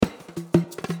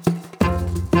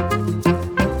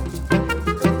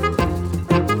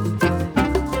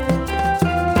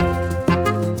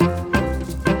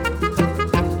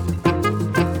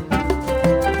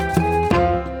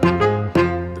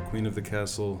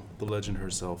vessel, the legend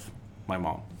herself, my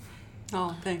mom.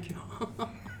 Oh, thank you.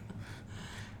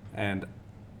 And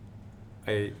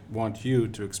I want you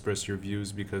to express your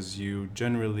views because you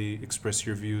generally express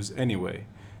your views anyway.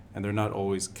 And they're not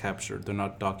always captured, they're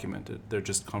not documented. They're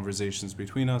just conversations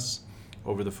between us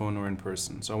over the phone or in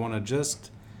person. So I want to just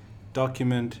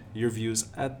document your views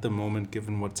at the moment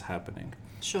given what's happening.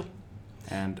 Sure.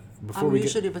 And before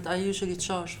I usually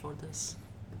charge for this.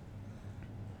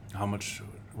 How much,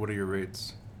 what are your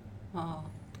rates?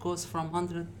 It goes from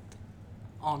 100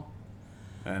 on.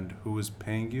 And who is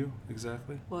paying you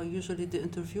exactly? Well, usually the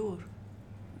interviewer.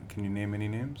 Can you name any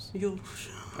names? You.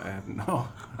 I have no.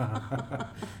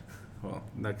 Well,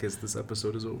 in that case, this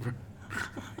episode is over.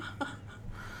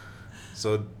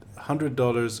 So,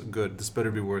 $100, good. This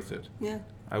better be worth it. Yeah.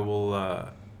 I will.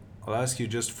 I'll ask you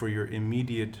just for your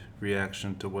immediate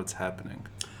reaction to what's happening.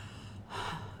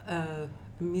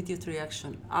 Immediate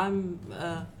reaction.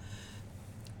 I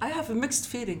have a mixed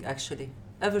feeling actually.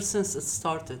 Ever since it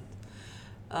started.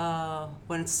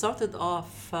 When it started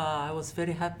off, I was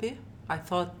very happy. I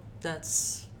thought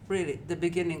that's really the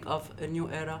beginning of a new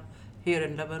era here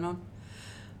in Lebanon.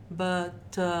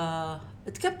 But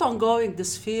it kept on going,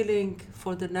 this feeling,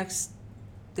 for the next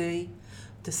day,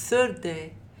 the third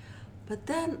day. But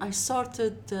then I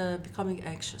started becoming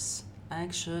anxious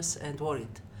and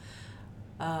worried.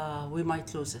 We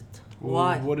might lose it. Well,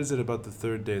 Why? What is it about the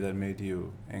third day that made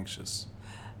you anxious?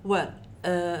 Well,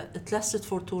 it lasted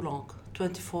for too long,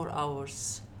 24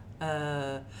 hours.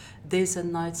 Days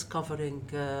and nights covering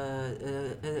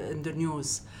in the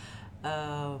news.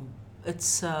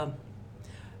 It's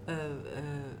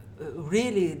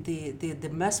really the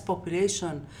mass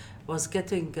population was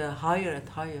getting higher and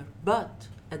higher, but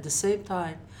at the same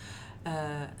time,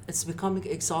 it's becoming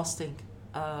exhausting.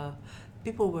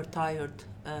 People were tired.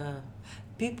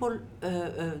 The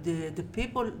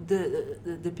people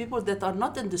that are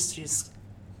not in the streets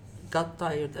got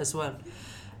tired as well.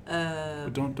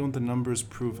 But don't the numbers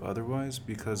prove otherwise?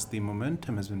 Because the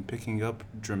momentum has been picking up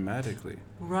dramatically.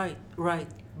 Right.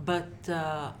 But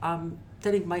I'm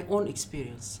telling my own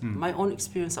experience. My own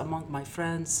experience among my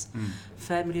friends,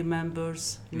 family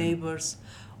members, neighbors.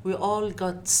 We all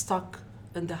got stuck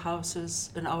in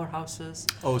our houses.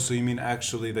 Oh, so you mean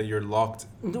actually that you're locked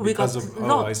because of...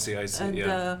 Oh, I see, and,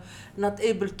 yeah. Not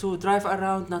able to drive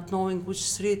around, not knowing which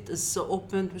street is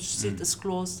open, which street is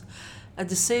closed. At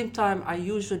the same time, I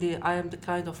am the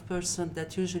kind of person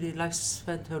that usually likes to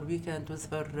spend her weekend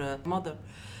with her mother.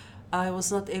 I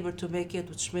was not able to make it,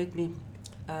 which made me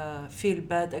feel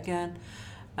bad again.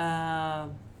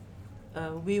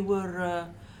 We were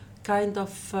kind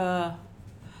of...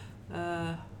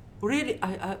 really,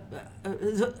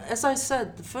 as I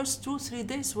said, the first 2-3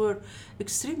 days were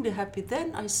extremely happy.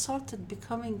 Then I started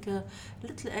becoming a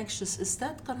little anxious. Is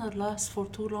that gonna last for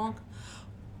too long?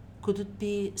 Could it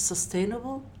be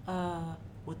sustainable?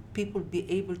 Would people be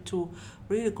able to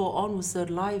really go on with their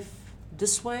life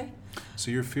this way? So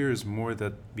your fear is more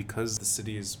that because the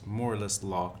city is more or less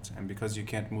locked and because you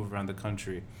can't move around the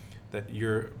country, that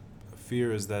your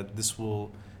fear is that this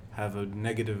will have a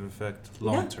negative effect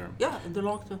long term. Yeah, in the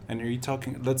long term. And are you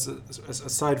talking, let's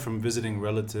aside from visiting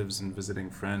relatives and visiting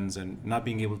friends and not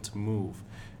being able to move,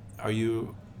 are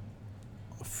you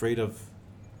afraid of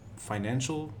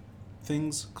financial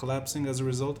things collapsing as a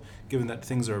result, given that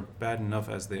things are bad enough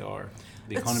as they are?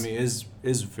 The economy is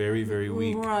very, very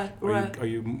weak. Right. Are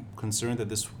you concerned that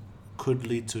this could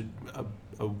lead to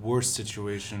a worse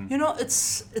situation? You know,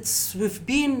 we've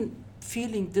been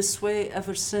feeling this way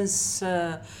ever since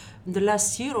in the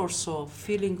last year or so,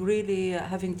 feeling really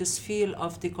having this feel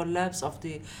of the collapse of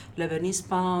the Lebanese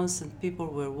pounds, and people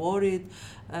were worried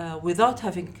without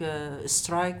having a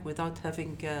strike, without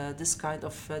having this kind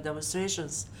of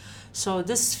demonstrations. So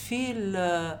this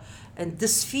and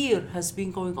this fear has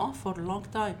been going on for a long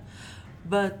time.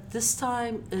 But this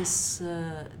time is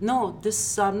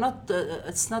it's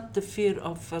not the fear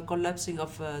of collapsing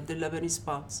of the Lebanese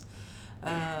pounds.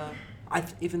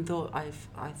 Even though I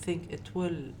think it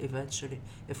will eventually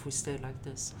if we stay like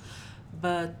this.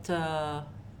 But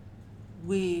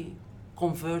we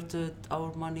converted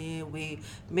our money, we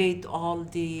made all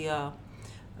the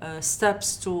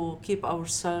steps to keep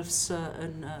ourselves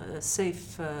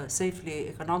safely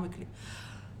economically.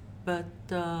 But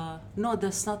no,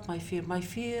 that's not my fear. My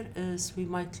fear is we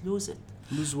might lose it.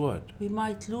 Lose what? We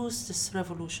might lose this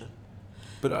revolution.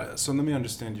 But so let me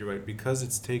understand you right. Because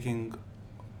it's taking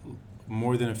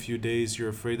more than a few days, you're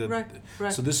afraid that...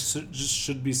 Right. So this just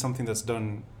should be something that's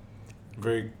done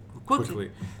very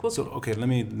quickly. So, okay, let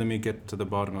me get to the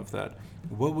bottom of that.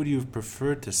 What would you have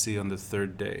preferred to see on the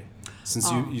third day?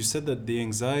 Since you said that the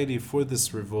anxiety for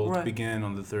this revolt Right. began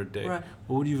on the third day, Right.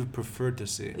 what would you have preferred to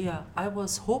see? Yeah, I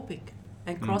was hoping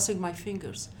and crossing my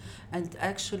fingers and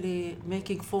actually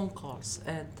making phone calls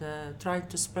and trying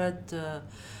to spread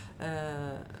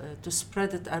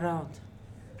it around.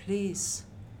 Please,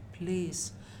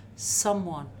 please,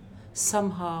 someone,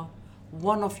 somehow,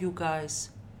 one of you guys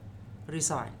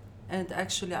resign. And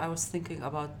actually, I was thinking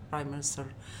about Prime Minister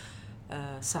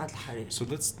Saad al-Hariri. So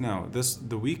let's now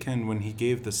the weekend when he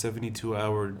gave the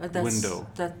 72-hour window.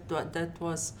 That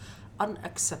was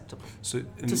unacceptable, So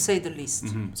to say the least.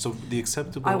 So the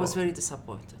acceptable. I was very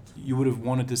disappointed. You would have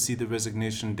wanted to see the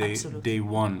resignation day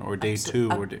one or day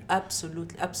two or day.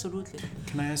 Absolutely, absolutely.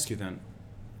 Can I ask you then?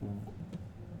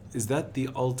 Is that the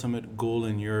ultimate goal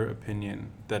in your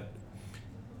opinion? That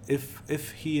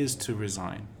if he is to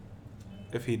resign,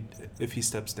 if he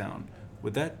steps down,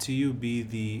 would that to you be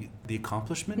the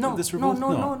accomplishment of this revolt?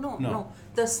 No.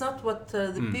 That's not what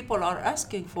the people are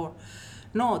asking for.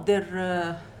 No,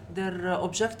 their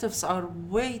objectives are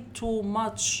way too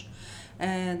much,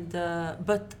 and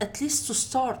but at least to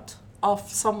start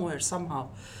off somewhere somehow,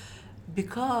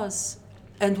 because.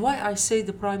 And why I say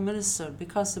the Prime Minister?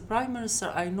 Because the Prime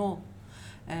Minister I know,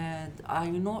 and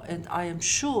I am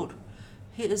sure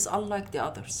he is unlike the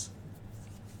others.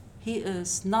 He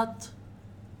is not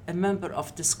a member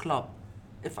of this club,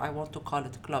 if I want to call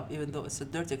it a club, even though it's a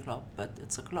dirty club, but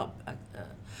it's a club.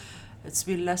 It's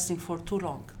been lasting for too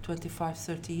long, 25,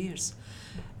 30 years.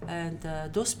 And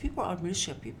those people are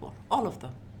militia people, all of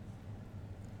them.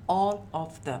 All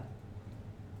of them.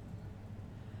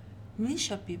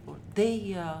 Militia people,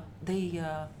 they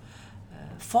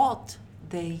fought,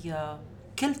 they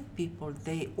killed people,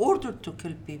 they ordered to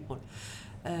kill people.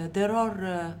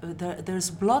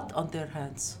 There's blood on their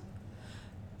hands.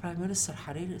 Prime Minister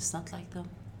Hariri is not like them.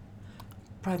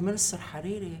 Prime Minister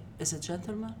Hariri is a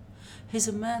gentleman. He's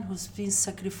a man who's been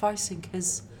sacrificing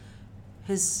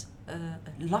his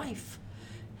life.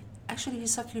 Actually, he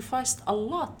sacrificed a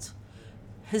lot.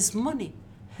 His money,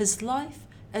 his life,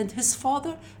 and his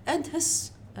father, and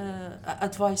his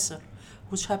advisor,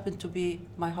 which happened to be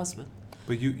my husband.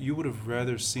 But you would have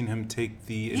rather seen him take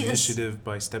the initiative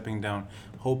by stepping down,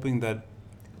 hoping that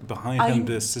behind him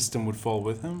the system would fall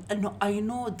with him? No, I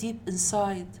know deep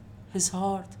inside his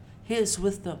heart, he is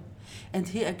with them. And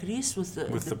he agrees with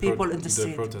the people in the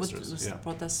street, protesters, the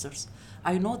protesters.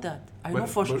 I know that. I know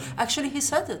for sure. Actually, he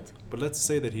said it. But let's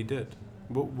say that he did.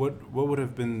 What would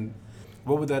have been...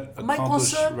 What would that accomplish? My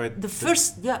concern, right?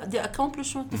 the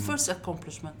accomplishment, the first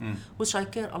accomplishment, which I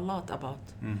care a lot about,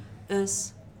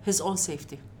 is his own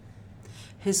safety,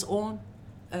 his own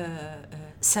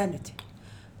sanity.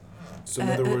 So in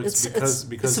other words, because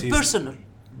it's he's personal.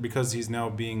 Because he's now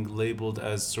being labeled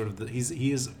as sort of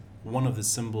he is one of the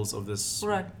symbols of this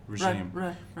regime.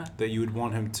 Right. That you would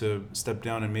want him to step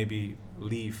down and maybe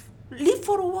leave. Leave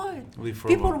for a while.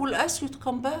 People will ask you to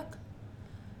come back.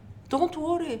 Don't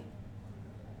worry.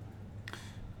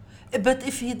 But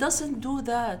if he doesn't do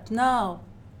that now,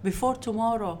 before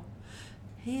tomorrow,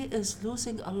 he is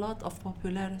losing a lot of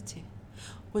popularity,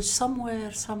 which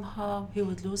somehow, he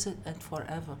would lose it and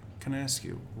forever. Can I ask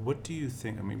you, what do you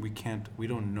think? I mean, we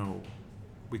don't know.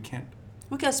 We can't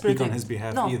speak on his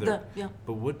behalf either. Yeah.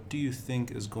 But what do you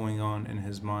think is going on in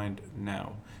his mind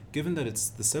now, given that it's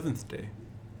the 7th day?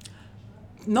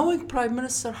 Knowing Prime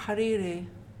Minister Hariri,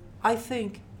 I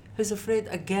think he's afraid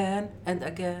again and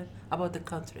again about the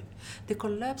country. The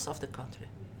collapse of the country.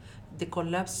 The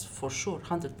collapse for sure,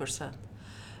 100%.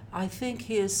 I think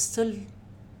he is still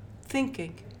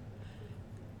thinking,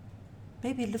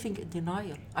 maybe living in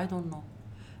denial, I don't know.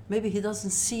 Maybe he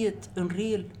doesn't see it in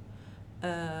real,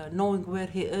 knowing where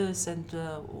he is and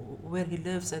where he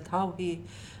lives and how he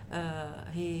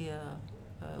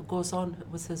goes on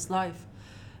with his life.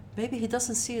 Maybe he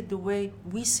doesn't see it the way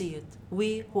we see it.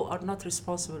 We who are not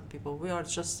responsible people. We are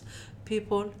just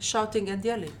people shouting and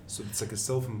yelling. So it's like a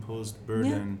self-imposed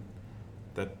burden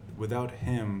that without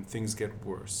him, things get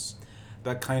worse.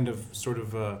 That kind of sort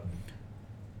of...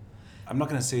 I'm not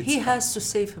going to say it's... He has to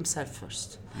save himself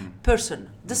first. Personal.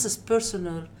 This is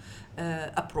personal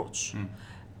approach.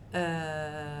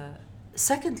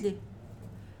 Secondly,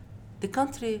 the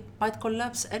country might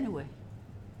collapse anyway.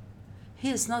 He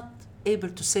is not able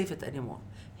to save it anymore.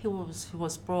 He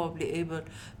was probably able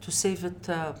to save it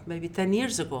maybe 10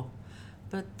 years ago.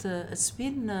 But it's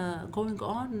been going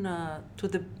on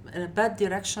in a bad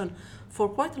direction for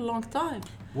quite a long time.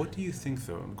 What do you think,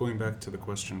 though, going back to the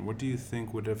question, what do you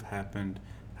think would have happened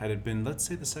had it been, let's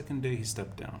say, the second day he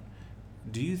stepped down?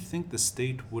 Do you think the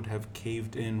state would have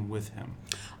caved in with him?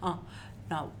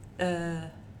 Now,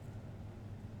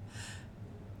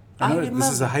 I know remember.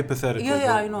 this is a hypothetical. Yeah,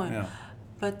 but- I know. Yeah.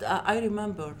 But I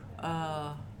remember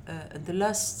in the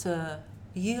last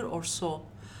year or so,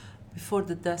 before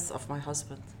the death of my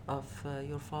husband, of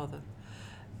your father,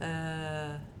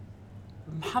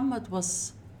 Muhammad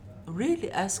was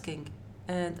really asking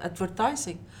and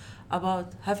advertising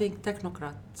about having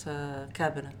technocrat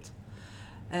cabinet,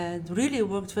 and really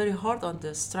worked very hard on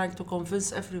this, trying to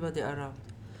convince everybody around.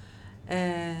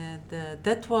 And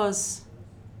that was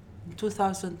in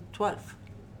 2012.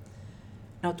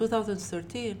 Now,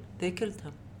 2013, they killed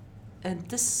him. And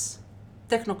this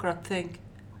technocrat thing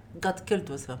got killed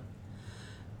with him.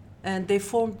 And they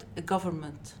formed a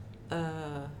government,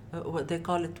 what they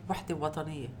call it وحدة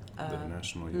وطنية, The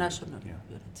national unity. national Yeah.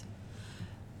 unity,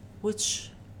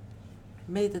 which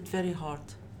made it very hard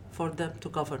for them to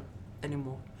govern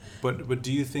anymore. But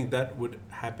do you think that would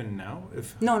happen now?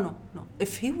 If No.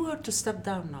 If he were to step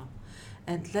down now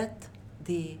and let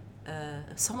the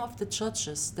some of the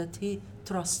judges that he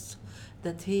trusts,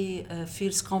 that he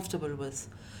feels comfortable with,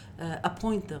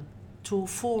 appoint them to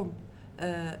form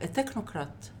a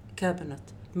technocrat cabinet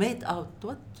made out.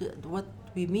 What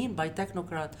we mean by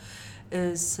technocrat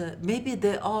is maybe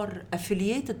they are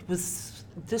affiliated with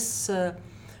this a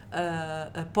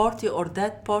party or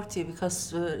that party,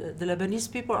 because the Lebanese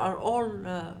people are all,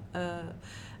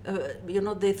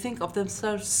 they think of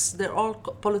themselves, they're all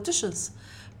politicians.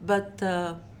 But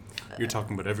you're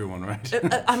talking about everyone, right?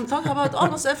 I'm talking about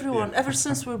almost everyone, Yeah. ever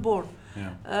since we're born.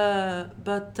 Yeah.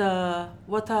 But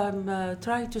what I'm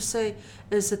trying to say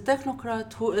is a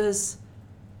technocrat who is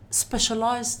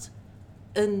specialized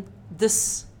in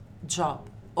this job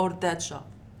or that job.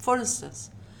 For instance,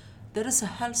 there is a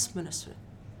health ministry.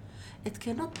 It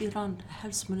cannot be run, a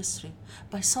health ministry,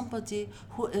 by somebody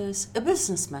who is a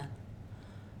businessman,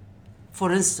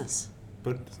 for instance.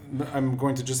 But I'm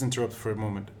going to just interrupt for a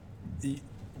moment.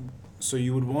 So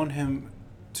you would want him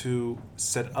to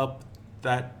set up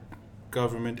that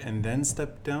government and then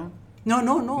step down?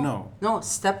 No,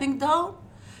 stepping down.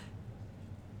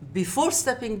 Before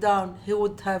stepping down, he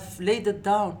would have laid it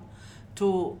down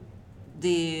to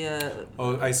the...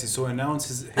 Oh, I see. So announce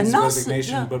his Announce it,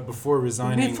 resignation, yeah. but before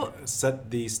resigning, Before- set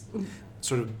these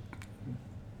sort of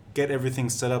get everything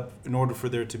set up in order for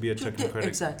there to be a technocratic.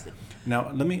 Exactly.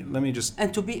 Now, let me just.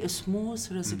 And to be a smooth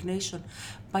resignation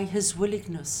by his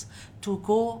willingness to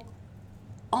go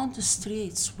on the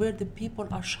streets where the people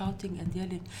are shouting and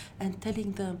yelling and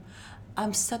telling them,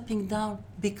 I'm stepping down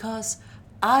because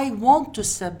I want to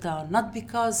step down, not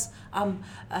because I'm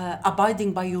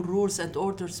abiding by your rules and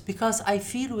orders, because I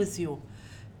feel with you.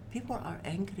 People are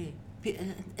angry.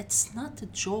 It's not a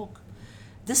joke.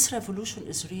 This revolution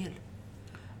is real.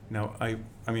 Now, I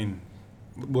mean,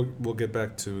 we'll get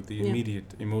back to the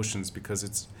immediate emotions because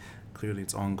it's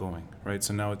ongoing, right?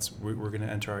 So now we're going to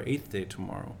enter our 8th day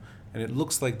tomorrow, and it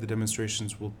looks like the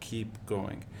demonstrations will keep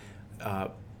going.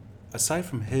 Aside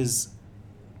from his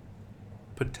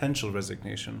potential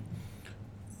resignation,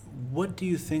 what do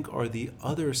you think are the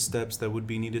other steps that would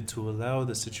be needed to allow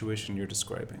the situation you're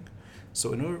describing?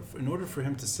 So in order for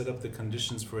him to set up the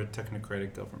conditions for a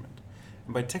technocratic government,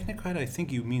 and by technocrat I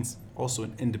think you mean also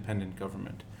an independent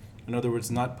government. In other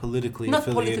words, not politically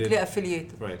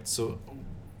affiliated. Right. So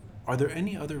are there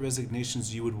any other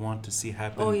resignations you would want to see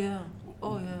happen? Oh yes.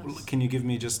 Can you give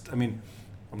me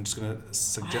I'm just going to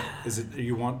suggest,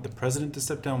 you want the president to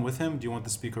step down with him? Do you want the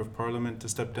Speaker of Parliament to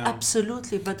step down?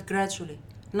 Absolutely, but gradually.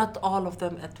 Not all of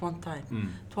them at one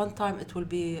time. At one time it will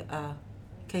be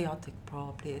chaotic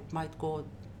probably. It might go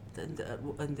in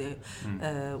the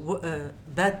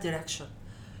bad direction.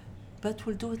 But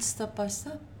we'll do it step by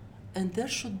step. And there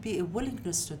should be a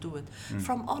willingness to do it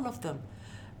from all of them.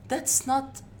 That's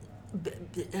not,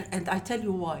 and I tell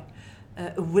you why,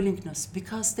 a willingness,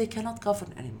 because they cannot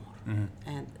govern anymore.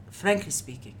 And frankly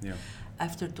speaking,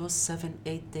 after those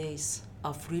 7-8 days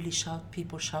of really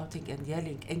people shouting and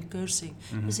yelling and cursing,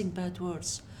 using bad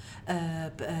words,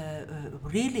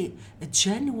 really a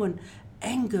genuine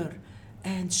anger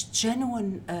and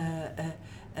genuine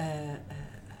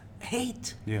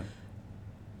hate. Yeah.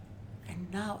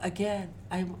 And now again,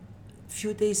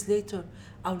 few days later,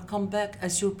 I'll come back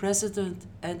as your president,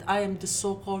 and I am the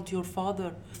so-called your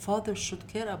father. Father should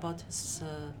care about his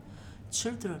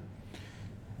children.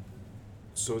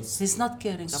 So He's not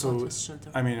caring about his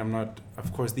children. I mean,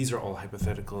 of course, these are all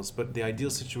hypotheticals, but the ideal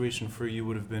situation for you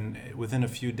would have been within a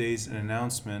few days an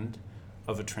announcement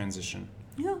of a transition.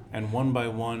 Yeah. And one by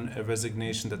one, a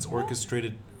resignation that's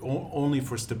orchestrated only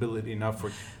for stability, not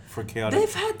for chaotic.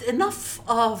 They've had enough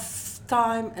of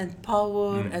time and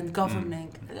power and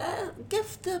governing.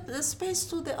 Give the space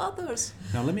to the others.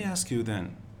 Now, let me ask you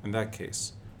then, in that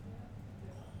case,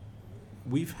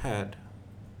 we've had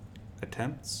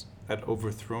attempts at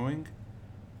overthrowing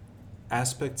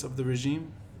aspects of the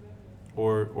regime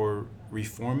or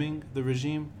reforming the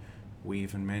regime. We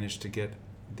even managed to get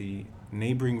the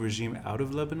neighboring regime out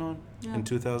of Lebanon in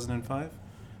 2005.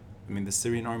 I mean, the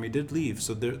Syrian army did leave,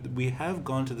 so we have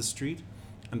gone to the street,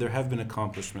 and there have been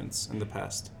accomplishments in the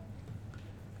past.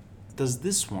 Does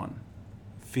this one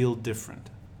feel different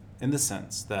in the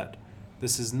sense that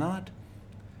this is not...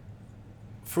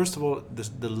 First of all,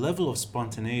 the level of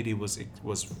spontaneity was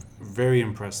very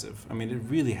impressive. I mean, it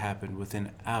really happened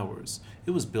within hours.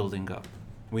 It was building up.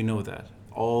 We know that.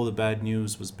 All the bad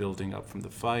news was building up, from the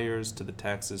fires to the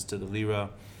taxes to the lira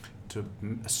to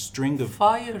a string of...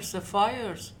 The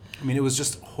fires. I mean, it was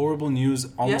just horrible news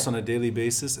almost on a daily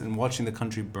basis, and watching the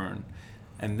country burn.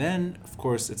 And then, of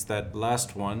course, it's that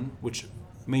last one, which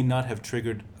may not have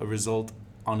triggered a result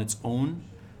on its own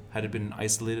had it been an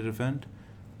isolated event.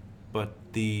 But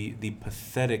the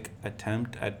pathetic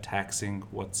attempt at taxing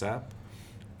WhatsApp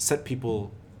set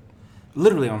people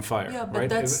literally on fire. Yeah, but right?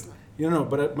 that's...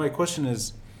 But my question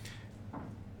is,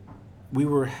 we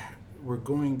were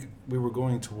going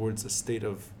towards a state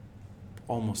of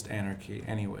almost anarchy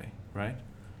anyway, right?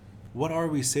 What are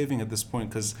we saving at this point?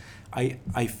 Because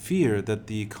I fear that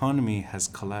the economy has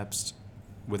collapsed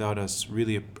without us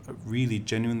really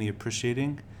genuinely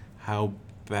appreciating how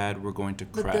bad we're going to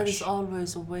crash. But there is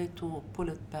always a way to pull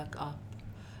it back up.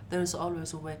 There is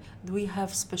always a way. We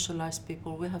have specialized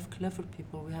people, we have clever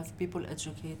people, we have people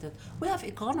educated, we have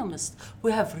economists,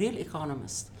 we have real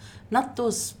economists. Not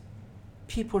those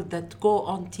people that go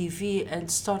on TV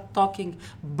and start talking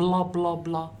blah, blah,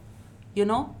 blah. You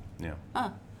know? Yeah.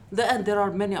 And there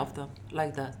are many of them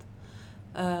like that.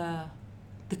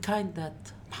 The kind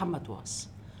that Muhammad was.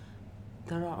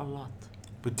 There are a lot.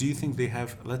 But do you think they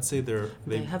have, let's say they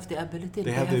have the ability,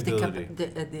 they have the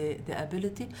ability. The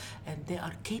ability, and they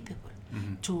are capable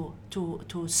Mm-hmm.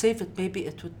 to save it. Maybe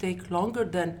it would take longer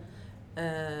than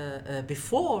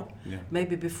before. Yeah.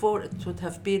 Maybe before it would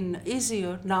have been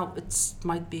easier. Now it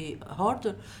might be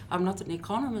harder. I'm not an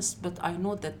economist, but I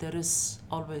know that there is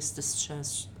always this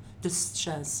chance.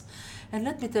 And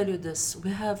let me tell you this: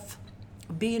 we have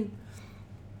been,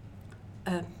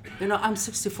 I'm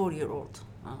 64-year-old.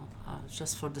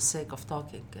 Just for the sake of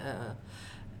talking,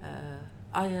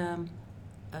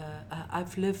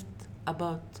 I've lived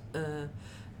about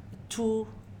 2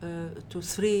 to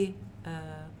 3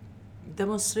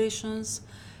 demonstrations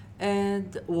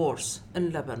and wars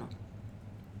in Lebanon.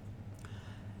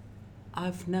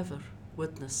 I've never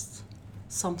witnessed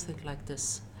something like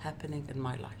this happening in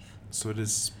my life. So it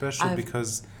is special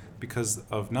because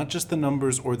of not just the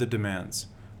numbers or the demands.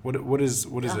 What is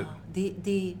it?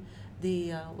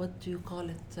 The what do you call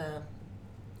it?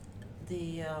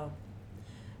 The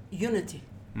unity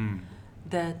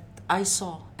that I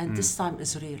saw, and this time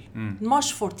is real.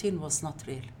 March 14 was not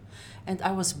real, and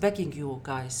I was begging you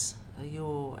guys,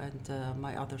 you and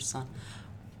my other son.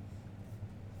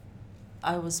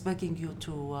 I was begging you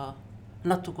to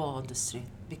not to go on the street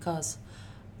because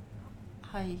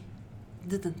I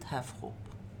didn't have hope,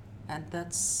 and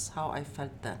that's how I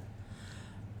felt then.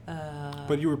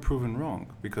 But you were proven wrong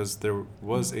because there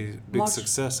was a big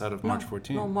success out of March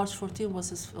 14. No, March 14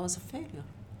 was a failure.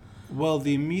 Well,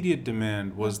 the immediate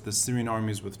demand was the Syrian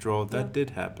army's withdrawal. That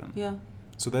did happen. Yeah.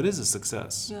 So that is a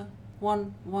success. Yeah.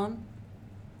 One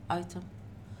item.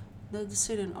 The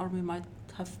Syrian army might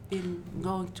have been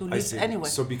going to leave anyway.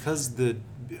 So because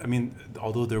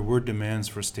although there were demands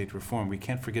for state reform, we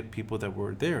can't forget people that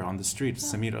were there on the streets.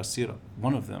 Yeah. Samir Asir,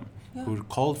 one of them, who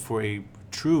called for a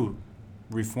true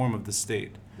reform of the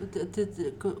state.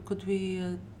 Could we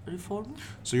reform?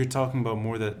 So you're talking about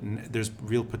more that there's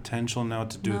real potential now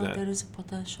to do that. There is a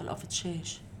potential of a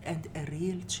change, and a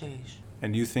real change.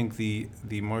 And you think the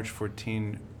March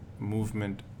 14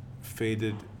 movement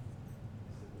faded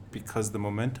because the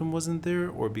momentum wasn't there,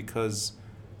 or because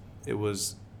it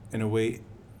was in a way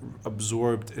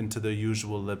absorbed into the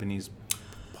usual Lebanese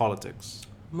politics?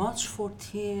 March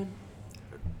 14,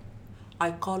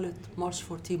 I call it March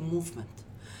 14 movement.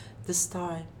 This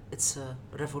time it's a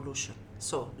revolution.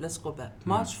 So let's go back.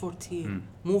 March 14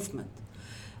 movement.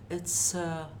 It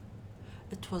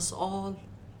was all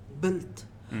built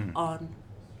on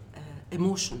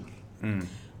emotional.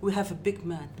 We have a big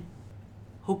man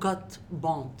who got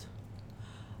bombed,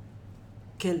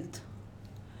 killed,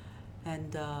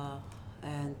 and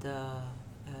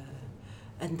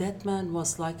that man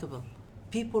was likable.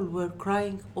 People were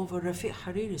crying over Rafiq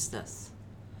Hariri's death.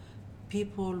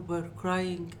 People were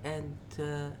crying and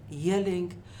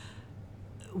yelling,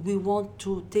 we want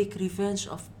to take revenge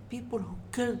of people who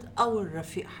killed our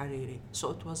Rafiq Hariri. So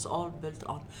it was all built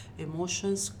on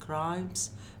emotions, crimes,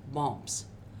 bombs.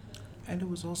 And it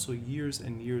was also years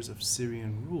and years of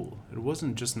Syrian rule. It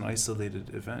wasn't just an isolated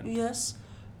event. Yes.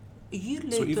 A year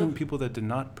later. So even people that did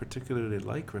not particularly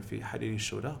like Rafiq Hariri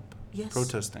showed up, Yes.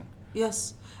 protesting. Yes,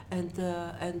 and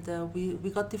we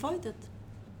got divided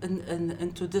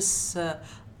into this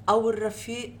our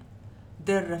Rafiq,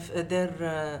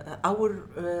 our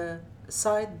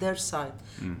side, their side.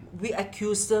 We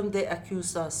accused them, they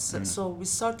accused us. So we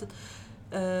started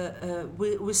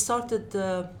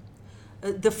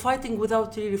the fighting without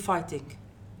really fighting,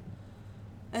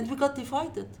 and we got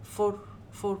divided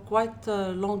for quite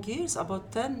long years, about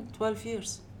 10, 12 years.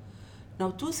 Now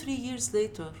 2-3 years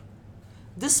later,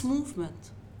 this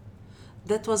movement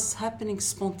that was happening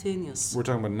spontaneous. We're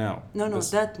talking about now. No,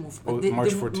 that movement.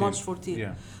 March 14. March 14.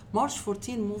 Yeah. March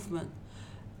 14 movement.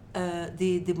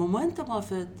 The momentum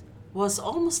of it was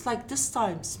almost like this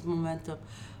time's momentum,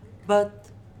 but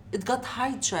it got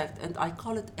hijacked, and I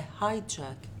call it a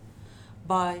hijack,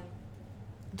 by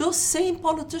those same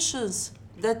politicians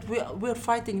that we're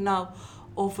fighting now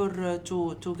over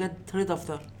to get rid of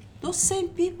them. Those same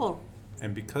people.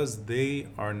 And because they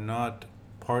are not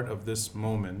part of this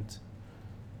moment,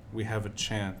 we have a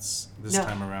chance this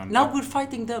time around. Now we're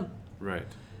fighting them.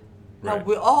 Right. Now Right.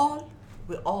 we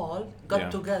all got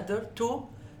Yeah. together to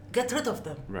get rid of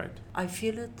them. Right. I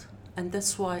feel it, and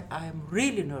that's why I'm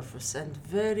really nervous and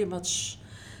very much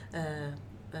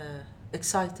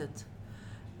excited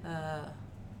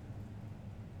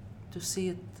to see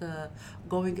it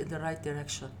going in the right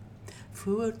direction. If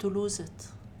we were to lose it,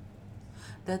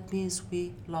 that means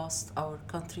we lost our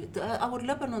country, our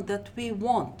Lebanon that we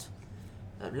want.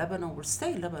 Lebanon will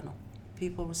stay Lebanon.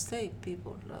 People will stay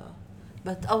people.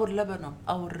 But our Lebanon,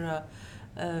 our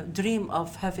dream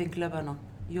of having Lebanon,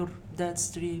 your dad's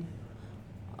dream,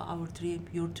 our dream,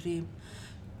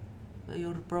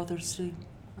 your brother's dream.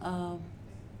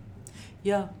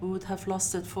 Yeah, we would have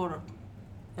lost it for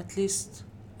at least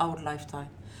our lifetime,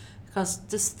 because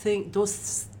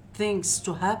those things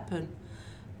to happen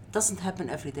doesn't happen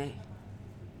every day.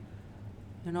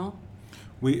 You know.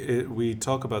 We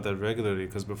talk about that regularly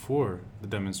because before the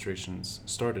demonstrations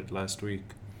started last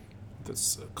week,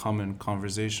 that's a common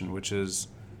conversation, which is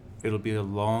it'll be a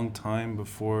long time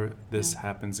before this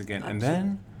happens again. Absolutely. And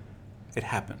then it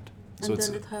happened. So And it's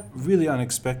then it happened. really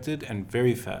unexpected and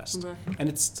very fast. Right. And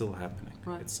it's still happening.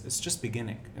 Right. It's just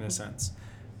beginning in a sense.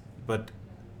 But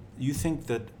you think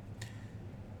that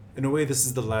in a way this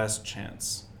is the last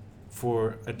chance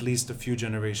for at least a few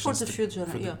generations. For the future,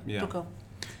 to come.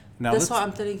 Now that's why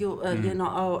I'm telling you, you know,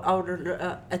 our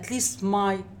at least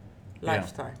my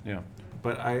lifetime. Yeah,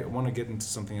 but I want to get into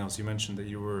something else. You mentioned that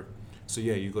you were, so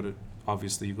yeah, you go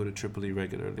to Tripoli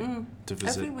regularly to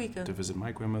visit. Every weekend. To visit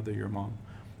my grandmother, your mom.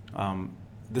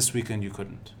 This weekend you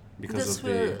couldn't because of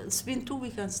it's been 2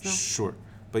 weekends now. Sure,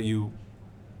 but you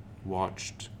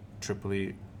watched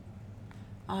Tripoli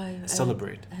I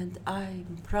celebrate. And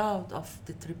I'm proud of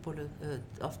the Tripoli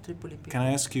people. Can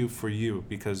I ask you, for you,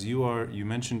 because you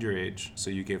mentioned your age, so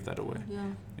you gave that away. Yeah.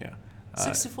 Yeah.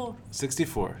 64.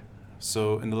 64.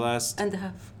 So in the last and a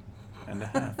half. And a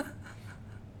half.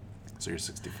 So you're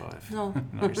 65. No.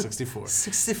 No, you're 64.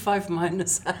 65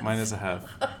 minus half. Minus a half.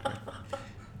 Okay.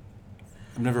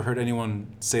 I've never heard anyone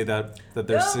say that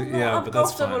they're I'm but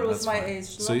that's fine. comfortable with That's my fine. age,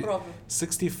 So no problem.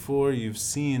 64, you've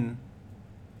seen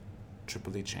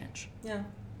Tripoli change. Yeah.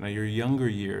 Now your younger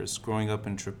years growing up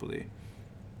in Tripoli,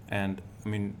 and I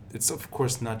mean, it's of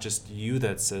course not just you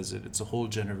that says it, it's a whole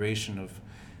generation of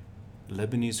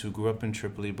Lebanese who grew up in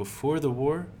Tripoli before the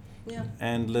war,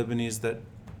 and Lebanese that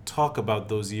talk about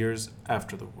those years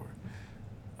after the war.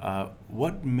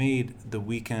 What made the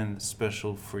weekend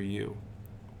special for you?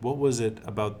 What was it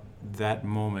about that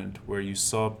moment where you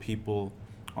saw people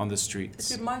on the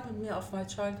streets? It reminded me of my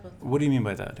childhood. What do you mean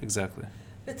by that exactly?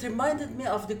 It reminded me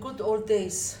of the good old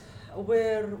days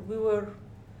where we were,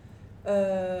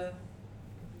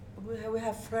 we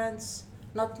have friends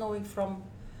not knowing from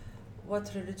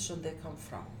what religion they come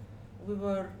from. We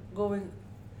were going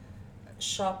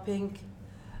shopping,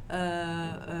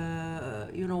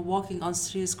 walking on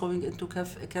streets, going into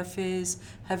cafes,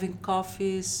 having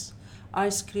coffees,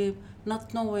 ice cream,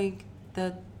 not knowing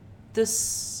that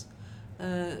this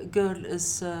girl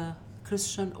is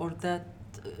Christian or that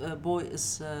boy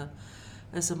is a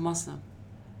Muslim.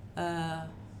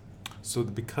 So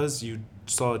because you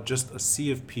saw just a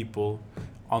sea of people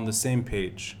on the same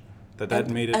page, that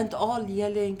made it... And all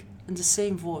yelling in the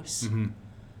same voice. Mm-hmm.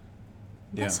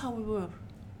 That's how we were.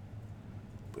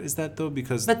 Is that though?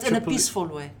 Because But Tripoli, in a peaceful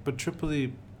way. But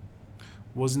Tripoli,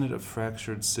 Wasn't it a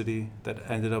fractured city that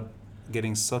ended up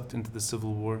getting sucked into the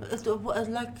civil war?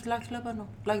 Like Lebanon,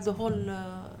 like the whole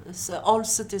all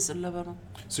cities in Lebanon.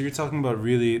 So you're talking about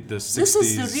really the 60s. This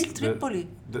is the real Tripoli.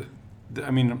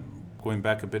 I mean, going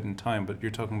back a bit in time, but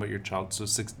you're talking about your child, so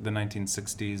the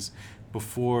 1960s,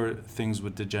 before things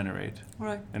would degenerate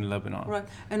Right. in Lebanon. Right,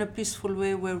 in a peaceful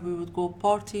way where we would go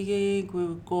partying, we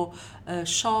would go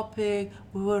shopping,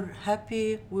 we were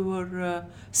happy, we were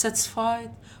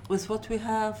satisfied with what we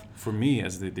have. For me,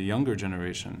 as the younger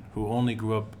generation, who only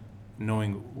grew up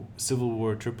knowing Civil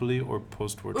War Tripoli or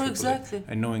post-war Tripoli, Exactly.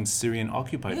 and knowing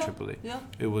Syrian-occupied Yeah, Tripoli, yeah.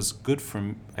 it was good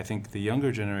for, I think, the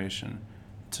younger generation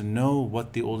to know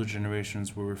what the older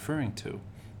generations were referring to,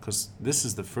 because this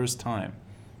is the first time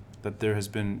that there has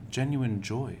been genuine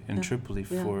joy in Tripoli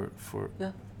for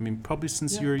I mean, probably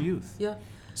since your youth. Yeah.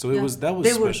 So that was They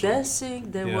special. were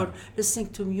dancing, they were listening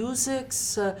to music,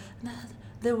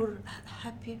 they were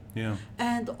happy. Yeah.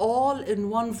 And all in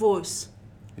one voice.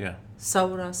 Yeah.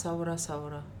 Saura, Saura,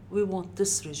 Saura. We want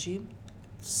this regime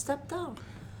to step down.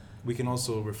 We can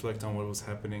also reflect on what was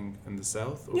happening in the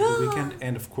South over Yeah. the weekend,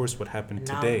 and of course what happened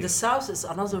Now, today. the South is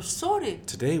another story.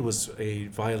 Today was a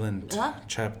violent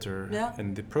chapter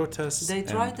in the protests. They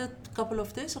tried it a couple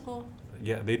of days ago.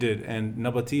 Yeah, they did. And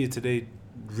Nabatieh today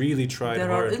really tried There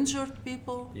hard. are injured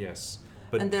people. Yes.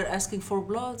 But And they're asking for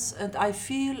bloods. And I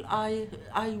feel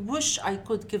I wish I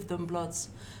could give them bloods.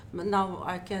 But now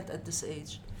I can't at this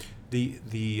age.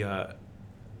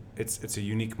 It's a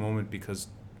unique moment because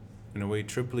in a way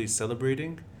Tripoli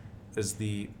celebrating is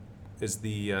the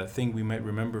thing we might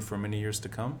remember for many years to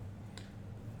come.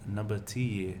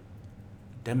 Nabatieh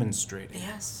demonstrating.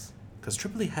 Yes. Because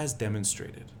Tripoli has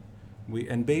demonstrated.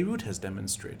 And Beirut has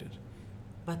demonstrated.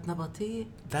 But Nabatieh,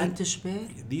 That-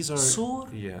 Tishbeh, These are Sur,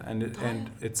 and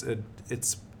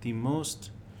it's the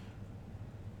most.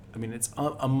 I mean, it's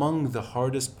among the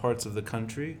hardest parts of the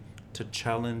country to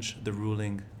challenge the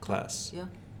ruling class. yeah.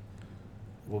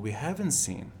 What we haven't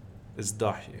seen is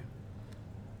Dahieh.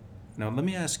 Now, let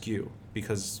me ask you,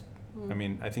 because I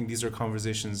mean, I think these are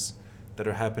conversations that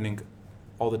are happening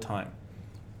all the time.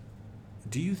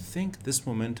 Do you think this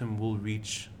momentum will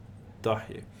reach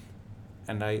Dahieh?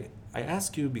 And I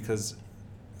ask you because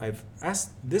I've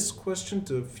asked this question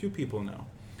to a few people now.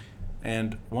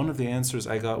 And one of the answers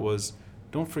I got was,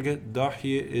 don't forget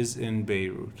Dahieh is in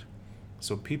Beirut.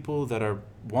 So people that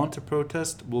want to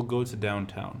protest will go to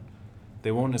downtown.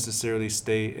 They won't necessarily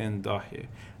stay in Dahieh.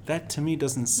 That to me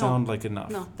doesn't sound like enough.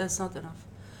 No, that's not enough.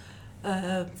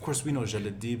 Of course, we know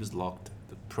Jaladib is locked.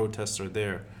 The protests are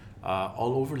there.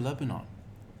 All over Lebanon,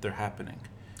 they're happening.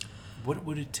 What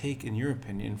would it take, in your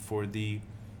opinion, for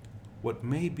what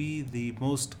may be the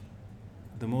most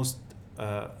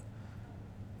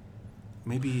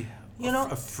maybe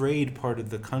afraid part of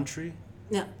the country,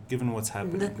 Yeah. given what's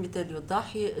happening? Let me tell you,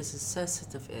 Dahieh is a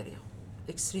sensitive area,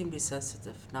 extremely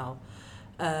sensitive. Now,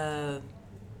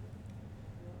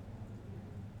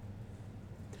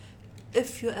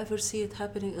 if you ever see it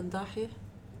happening in Dahieh,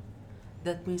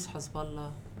 that means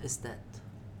Hezbollah is dead.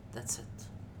 That's it.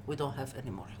 We don't have any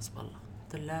more Hezbollah.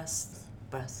 The last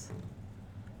breath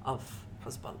of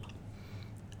Hezbollah.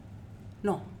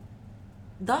 No.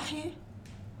 Dahieh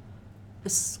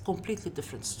is completely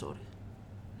different story.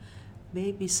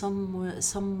 Maybe somewhere,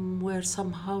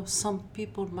 somehow, some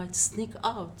people might sneak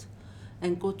out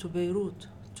and go to Beirut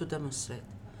to demonstrate.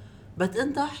 But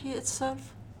in Dahieh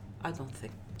itself, I don't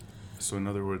think. So in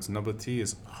other words, Nabatieh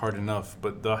is hard enough,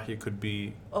 but Dahieh could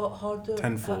be Harder.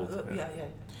 tenfold. Yeah.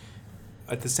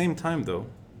 At the same time, though,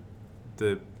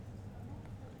 the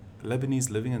Lebanese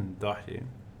living in Dahieh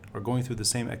are going through the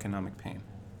same economic pain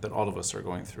that all of us are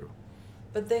going through.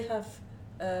 But they have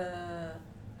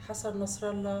Hassan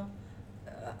Nasrallah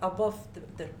above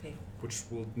their pain. Which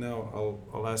will now,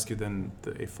 I'll ask you then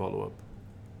a follow-up.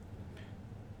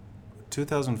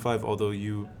 2005, although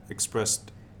you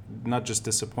expressed not just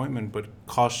disappointment but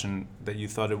caution that you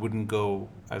thought it wouldn't go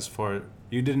as far,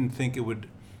 you didn't think it would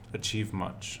achieve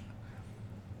much.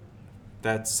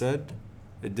 That said,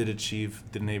 it did achieve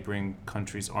the neighboring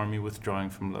country's army withdrawing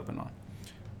from Lebanon.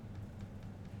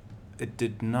 It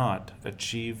did not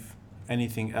achieve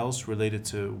anything else related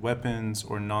to weapons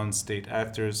or non-state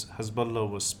actors. Hezbollah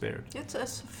was spared. It's a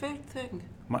fair thing.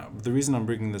 The reason I'm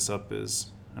bringing this up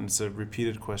is, and it's a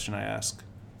repeated question I ask,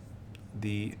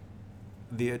 the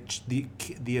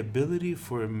ability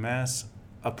for a mass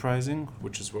uprising,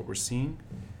 which is what we're seeing,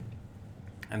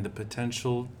 and the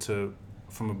potential to,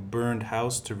 from a burned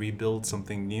house, to rebuild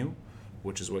something new,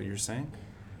 which is what you're saying.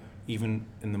 Even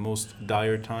in the most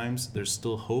dire times, there's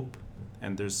still hope,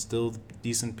 and there's still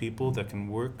decent people that can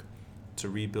work to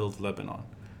rebuild Lebanon.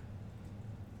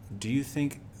 Do you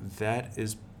think that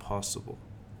is possible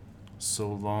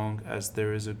so long as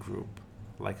there is a group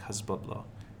like Hezbollah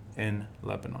in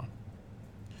Lebanon?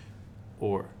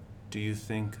 Or do you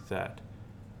think that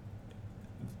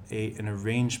an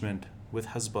arrangement with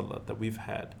Hezbollah that we've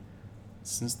had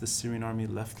since the Syrian army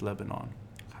left Lebanon,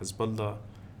 Hezbollah,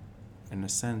 in a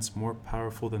sense, more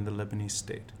powerful than the Lebanese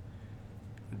state,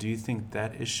 do you think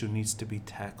that issue needs to be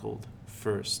tackled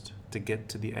first to get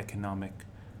to the economic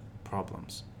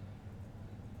problems?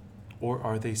 Or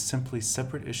are they simply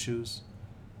separate issues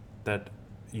that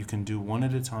you can do one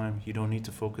at a time, you don't need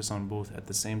to focus on both at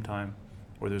the same time,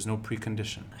 or there's no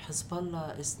precondition?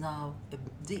 Hezbollah is now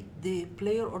the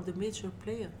player or the major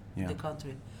player in the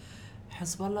country.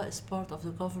 Hezbollah is part of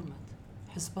the government.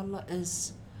 Hezbollah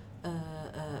is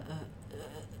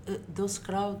those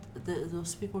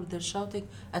those people, they're shouting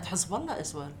at Hezbollah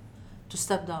as well to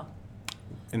step down.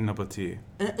 In Nabatieh.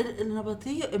 In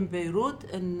Nabatieh, in Beirut,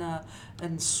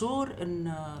 in Sur, in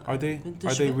Are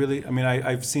they really? I mean,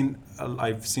 I've seen a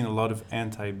lot of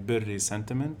anti-Birri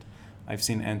sentiment. I've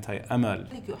seen anti-Amal.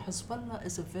 Hezbollah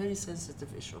is a very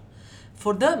sensitive issue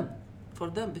for them,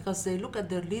 because they look at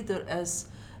their leader as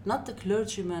not the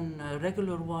clergyman,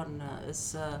 regular one,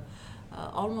 is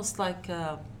almost like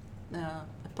a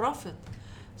prophet.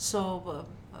 So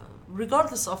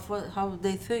regardless of how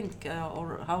they think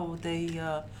or how what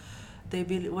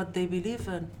they believe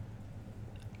in,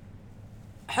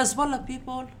 Hezbollah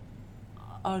people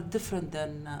are different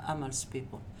than Amal's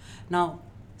people. Now,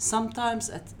 sometimes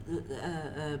at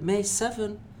May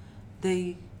 7,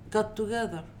 they got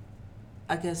together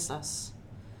against us.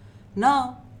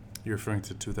 Now, you're referring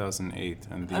to 2008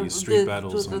 and the street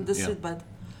battles. The street battle.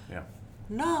 Yeah.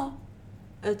 Now,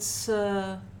 it's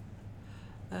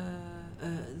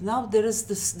now there is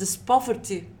this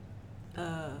poverty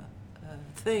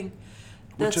thing,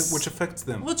 which affects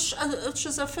them. Which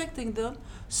is affecting them.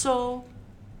 So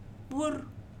we're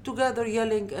together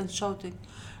yelling and shouting.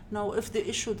 Now, if the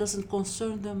issue doesn't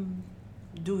concern them,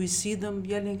 do we see them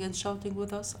yelling and shouting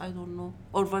with us? I don't know,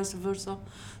 or vice versa.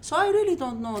 So I really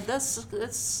don't know. That's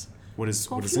what is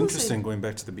interesting. Going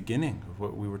back to the beginning of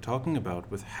what we were talking about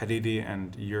with Hariri,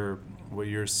 and what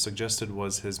you suggested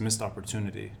was his missed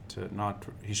opportunity to not.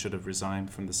 He should have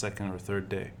resigned from the second or third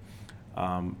day.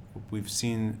 We've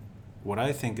seen what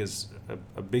I think is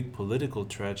a big political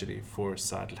tragedy for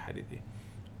Saad al-Hariri.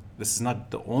 This is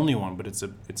not the only one, but it's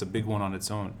a big one on its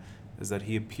own, is that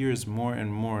he appears more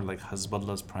and more like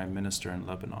Hezbollah's prime minister in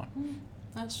Lebanon.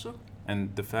 That's true.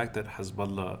 And the fact that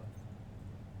Hezbollah,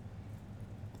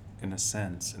 in a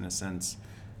sense,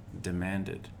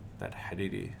 demanded that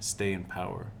Hariri stay in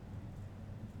power.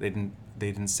 They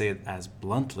didn't say it as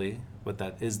bluntly, but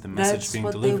that is the message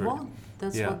being delivered.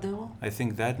 That's what they want. I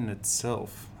think that in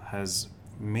itself has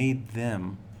made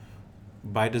them,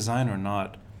 by design or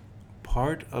not,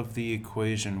 part of the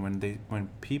equation. When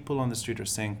people on the street are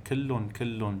saying killun,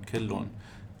 killun, killun,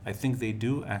 I think they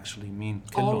do actually mean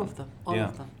killun. All of them. All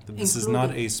of them. This is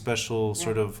not a special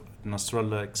sort of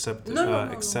Nasrallah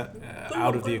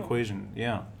out of the equation.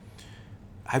 Yeah.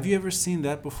 Have you ever seen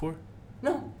that before?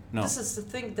 No. No. This is the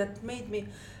thing that made me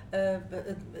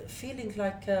feeling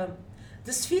like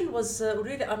this feel was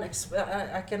really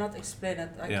I cannot explain it.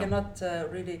 I cannot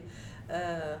really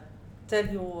tell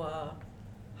you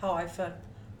how I felt.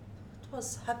 It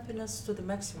was happiness to the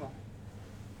maximum.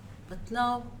 But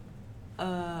now,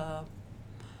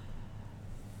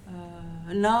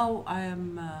 now I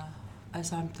am,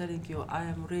 as I'm telling you, I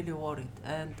am really worried,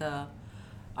 and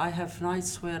I have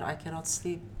nights where I cannot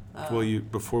sleep. Well,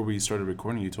 before we started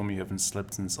recording, you told me you haven't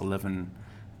slept since 11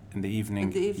 in the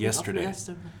evening yesterday.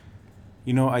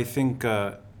 You know, I think...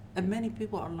 and many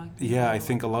people are like that. Yeah, I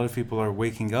think a lot of people are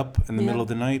waking up in the middle of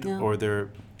the night, or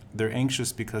they're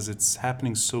anxious because it's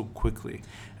happening so quickly.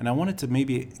 And I wanted to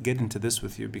maybe get into this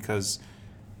with you, because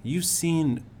you've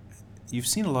seen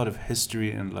a lot of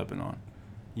history in Lebanon.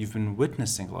 You've been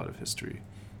witnessing a lot of history.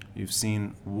 You've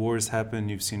seen wars happen,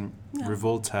 you've seen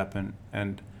revolts happen,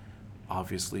 and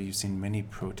obviously you've seen many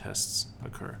protests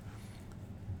occur.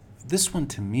 This one,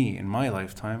 to me, in my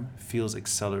lifetime, feels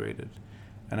accelerated.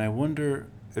 And I wonder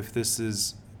if this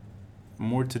is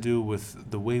more to do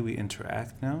with the way we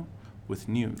interact now with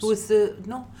news.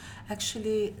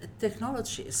 Actually,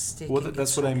 technology is taking. Well,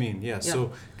 that's what I mean. Yeah.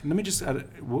 So let me just add.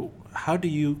 How do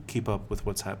you keep up with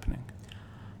what's happening?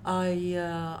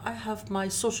 I have my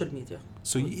social media.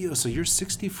 So you're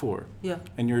 64. Yeah.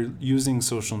 And you're using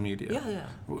social media. Yeah.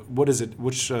 What is it?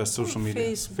 Which social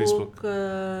media?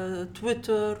 Facebook.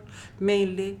 Twitter,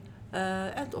 mainly.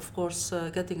 And of course,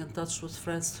 getting in touch with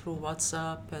friends through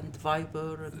WhatsApp and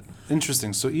Viber.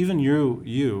 Interesting. So even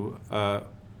you,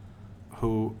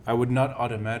 who I would not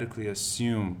automatically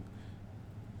assume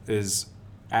is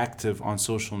active on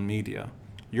social media.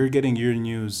 You're getting your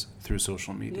news through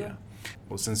social media.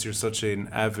 Well, since you're such an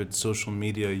avid social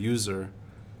media user,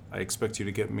 I expect you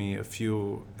to get me a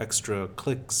few extra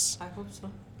clicks. I hope so.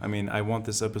 I mean, I want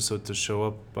this episode to show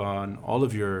up on all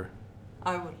of your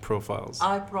I will. profiles.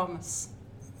 I promise.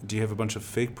 Do you have a bunch of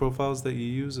fake profiles that you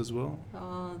use as well?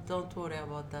 Don't worry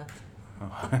about that.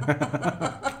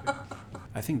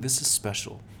 I think this is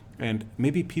special. And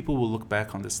maybe people will look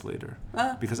back on this later.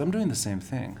 Because I'm doing the same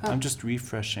thing. I'm just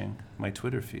refreshing my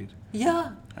Twitter feed.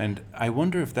 Yeah. And I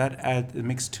wonder if it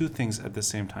makes two things at the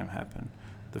same time happen.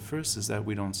 The first is that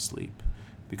we don't sleep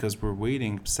because we're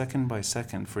waiting second by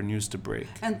second for news to break.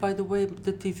 And by the way,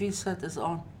 the TV set is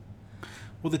on.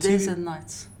 Well, the Days TV, and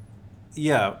nights.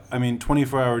 yeah, I mean,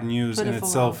 24-hour news in 24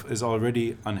 itself is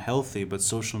already unhealthy, but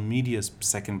social media is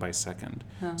second by second.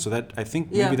 Yeah. So that, I think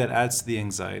Yeah. maybe that adds to the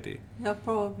anxiety. Yeah,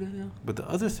 probably, yeah. But the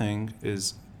other thing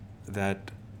is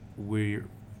that we,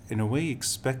 in a way,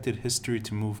 expected history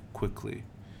to move quickly.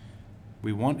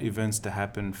 We want events to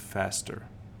happen faster.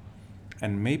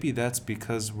 And maybe that's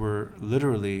because we're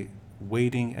literally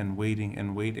waiting and waiting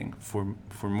and waiting for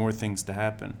more things to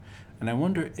happen. And I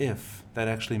wonder if that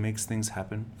actually makes things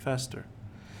happen faster.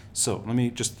 So let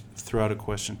me just throw out a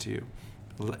question to you.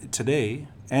 Today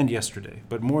and yesterday,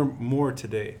 but more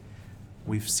today,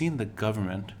 we've seen the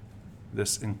government,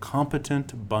 this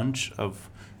incompetent bunch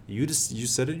of, you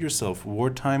said it yourself,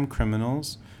 wartime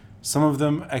criminals, some of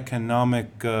them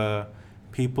economic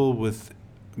people with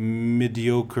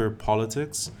mediocre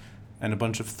politics, and a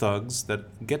bunch of thugs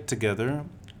that get together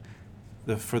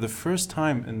for the first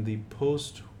time in the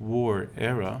post-war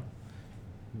era.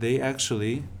 They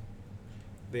actually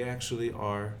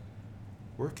are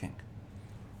working.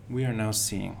 We are now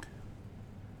seeing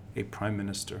a prime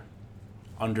minister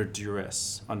under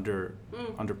duress, under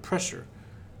pressure,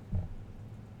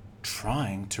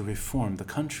 trying to reform the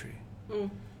country.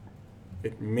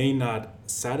 It may not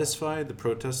satisfy the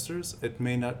protesters. It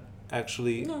may not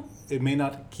actually, it may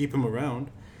not keep him around.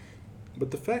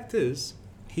 But the fact is,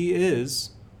 he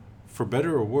is, for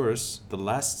better or worse, the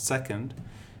last second,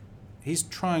 he's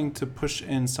trying to push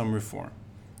in some reform.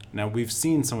 Now, we've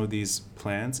seen some of these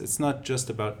plans. It's not just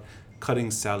about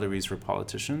cutting salaries for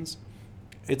politicians.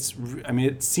 It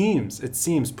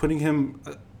seems putting him,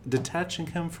 detaching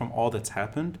him from all that's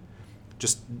happened,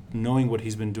 just knowing what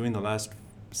he's been doing the last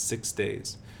 6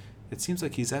 days, it seems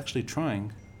like he's actually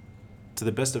trying, to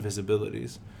the best of his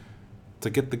abilities, to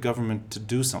get the government to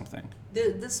do something.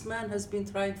 This man has been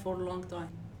trying for a long time.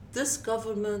 This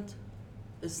government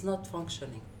is not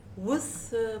functioning.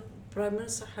 With Prime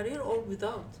Minister Hariri or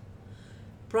without.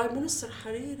 Prime Minister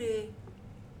Hariri,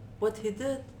 what he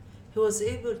did, he was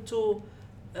able to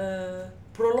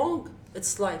prolong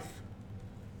its life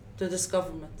to this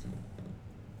government.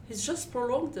 He's just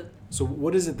prolonged it. So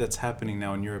what is it that's happening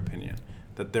now, in your opinion?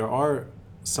 That there are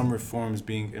some reforms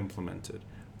being implemented.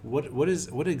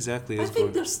 What exactly is I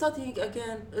think they're studying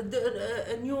again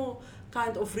a new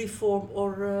kind of reform,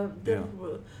 or they're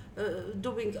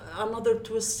doing another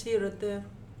twist here and there.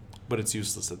 But it's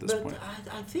useless at this point.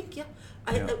 I think,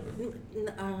 I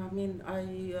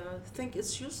think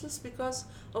it's useless because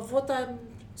of what I'm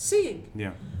seeing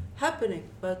happening.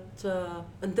 But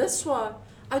and that's why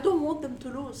I don't want them to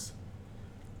lose.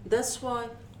 That's why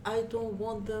I don't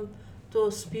want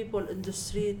those people in the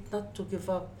street not to give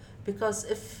up. Because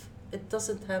if it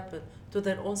doesn't happen to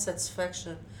their own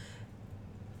satisfaction,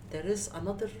 there is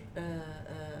another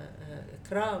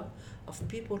crowd of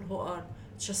people who are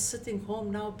just sitting home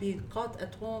now, being caught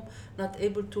at home, not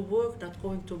able to work, not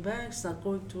going to banks, not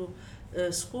going to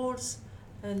schools.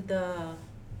 And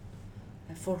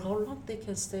for how long they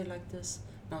can stay like this?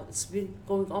 Now, it's been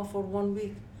going on for 1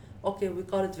 week. Okay, we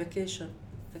call it vacation.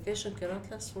 Vacation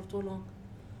cannot last for too long.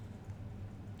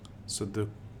 So the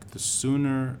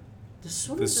sooner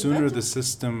the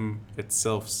system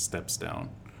itself steps down,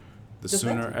 the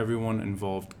sooner better. Everyone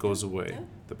involved goes away,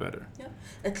 the better. Yeah,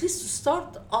 at least to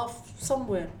start off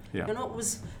somewhere. Yeah. You know,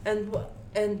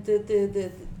 and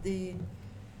the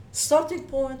starting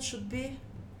point should be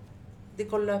the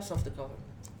collapse of the government.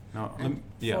 Now, forming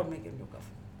a new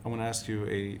government. I want to ask you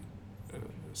a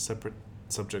separate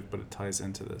subject, but it ties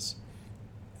into this.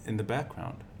 In the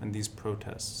background, in these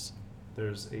protests,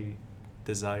 there's a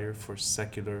desire for a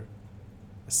secular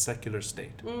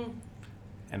state.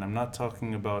 And I'm not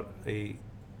talking about a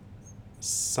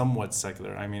somewhat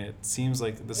secular. I mean, it seems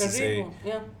like this is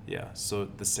so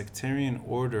the sectarian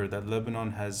order that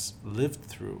Lebanon has lived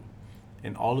through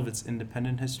in all of its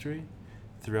independent history,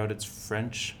 throughout its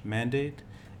French mandate,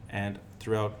 and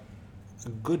throughout a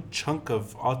good chunk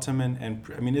of Ottoman and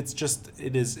I mean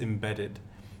it is embedded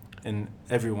in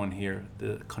everyone here,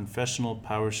 the confessional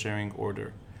power sharing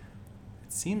order.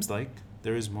 It seems like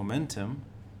there is momentum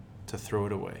to throw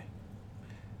it away.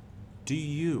 Do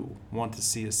you want to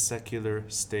see a secular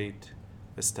state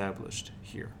established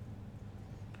here,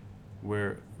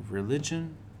 where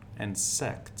religion and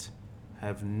sect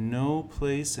have no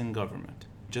place in government,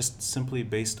 just simply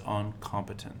based on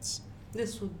competence?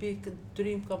 This would be a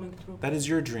dream coming true. That is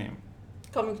your dream.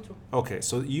 Coming true. Okay,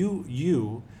 so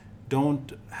you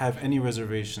don't have any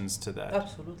reservations to that.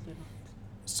 Absolutely not.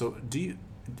 So do you?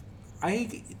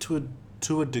 I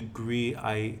to a degree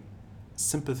I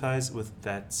sympathize with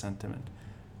that sentiment,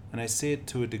 and I say it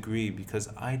to a degree because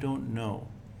I don't know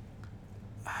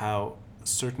how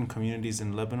certain communities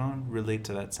in Lebanon relate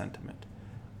to that sentiment.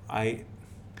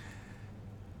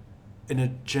 In a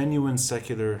genuine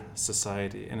secular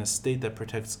society, in a state that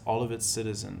protects all of its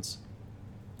citizens,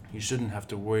 you shouldn't have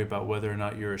to worry about whether or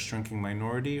not you're a shrinking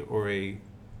minority or a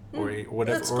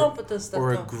whatever It's competence that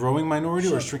or a counts. growing minority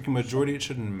or a Sure, shrinking majority. It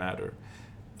shouldn't matter.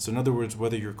 So in other words,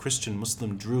 whether you're Christian,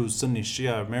 Muslim, Druze, Sunni,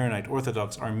 Shia, Maronite,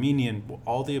 Orthodox, Armenian,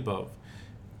 all the above,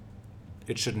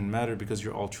 it shouldn't matter because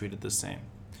you're all treated the same.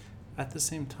 At the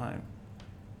same time,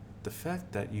 the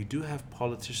fact that you do have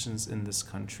politicians in this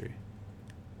country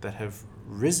that have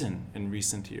risen in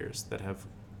recent years, that have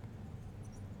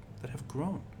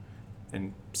grown,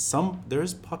 and there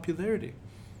is popularity.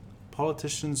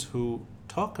 Politicians who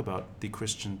talk about the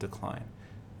Christian decline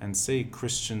and say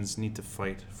Christians need to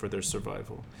fight for their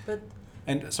survival.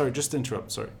 And sorry, just to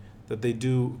interrupt, that they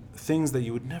do things that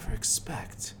you would never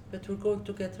expect. But we're going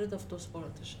to get rid of those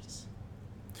politicians.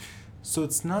 So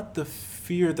it's not the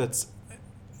fear that's...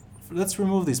 Let's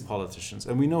remove these politicians,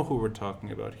 and we know who we're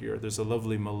talking about here. There's a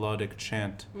lovely melodic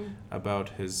chant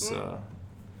about him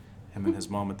and his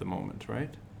mom at the moment,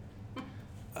 right?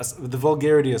 The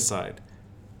vulgarity aside,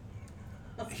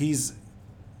 he's...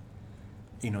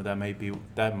 that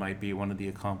might be one of the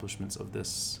accomplishments of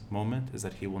this moment, is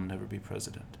that he will never be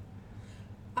president.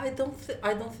 I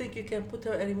don't think you can put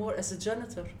her anymore as a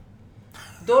janitor,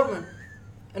 doorman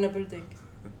in a building.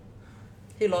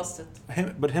 He lost it.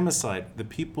 But him aside, the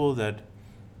people that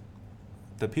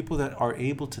are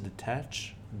able to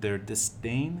detach their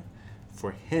disdain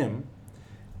for him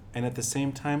and at the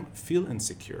same time feel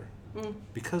insecure,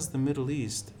 because the Middle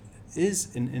East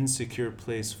is an insecure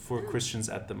place for Christians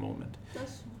at the moment.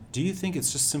 Yes. Do you think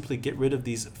it's just simply get rid of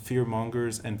these fear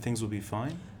mongers and things will be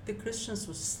fine? The Christians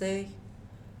will stay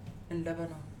in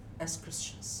Lebanon as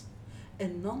Christians,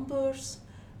 in numbers,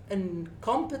 in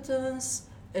competence,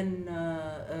 in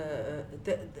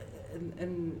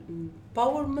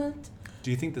empowerment.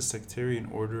 Do you think the sectarian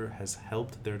order has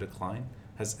helped their decline?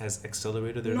 Has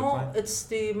accelerated their No, decline? it's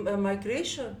the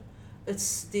migration.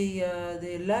 It's the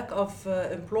lack of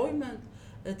employment.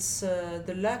 It's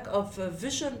the lack of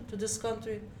vision to this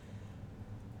country.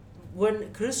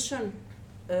 When Christian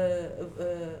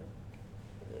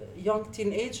young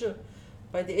teenager,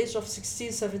 by the age of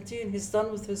 16, 17, he's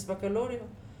done with his baccalaureate,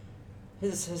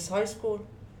 his high school.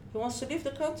 He wants to leave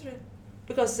the country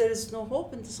because there is no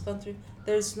hope in this country.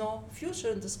 There is no future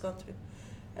in this country.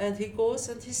 And he goes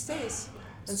and he stays.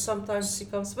 And sometimes he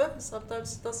comes back, and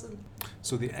sometimes he doesn't.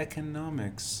 So the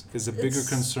economics is a bigger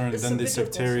concern than the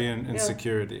sectarian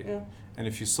insecurity. Yeah. And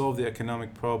if you solve the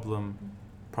economic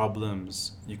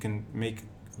problems, you can make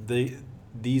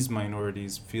these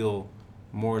minorities feel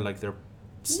more like they're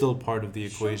still part of the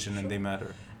equation and they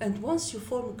matter. And once you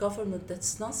form a government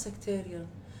that's not sectarian,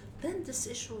 then this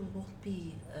issue won't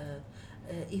be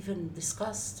even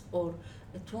discussed, or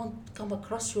it won't come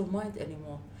across your mind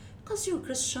anymore. Because you're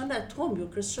Christian at home, you're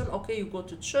Christian, okay, you go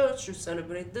to church, you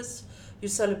celebrate this, you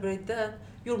celebrate that.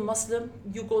 You're Muslim,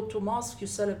 you go to mosque, you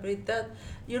celebrate that.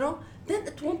 Then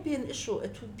it won't be an issue,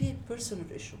 it would be a personal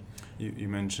issue. You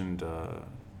mentioned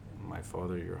my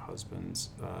father, your husband's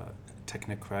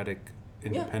technocratic,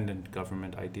 independent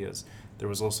government ideas. There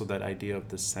was also that idea of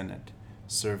the Senate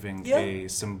serving a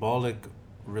symbolic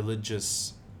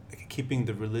religious, keeping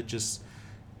the religious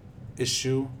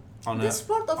issue That's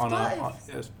part of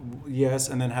life. Yes,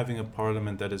 and then having a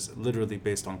parliament that is literally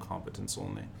based on competence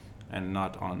only and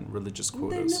not on religious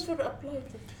quotas. They never applied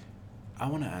it. I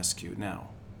want to ask you now,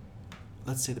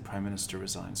 let's say the prime minister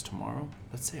resigns tomorrow.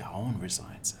 Let's say Aoun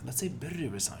resigns. Let's say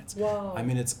Birri resigns. Wow. I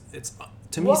mean, it's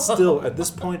to me still at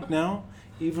this point now,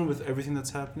 even with everything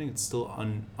that's happening, it's still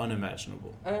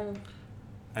unimaginable.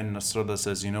 And Nasrallah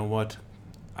says, you know what?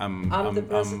 I'm the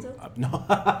president?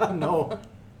 No.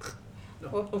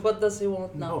 What does he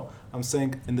want now? No, I'm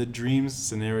saying in the dreams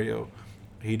scenario,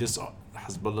 he just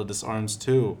Hezbollah disarms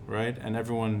too, right? And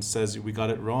everyone says we got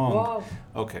it wrong. Wow.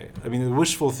 Okay, I mean,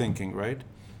 wishful thinking, right?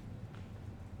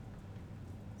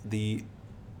 The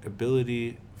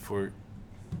ability for,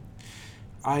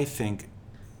 I think,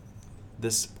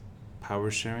 this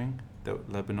power sharing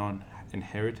that Lebanon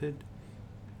inherited,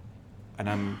 and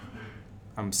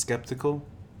I'm skeptical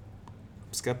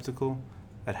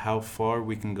at how far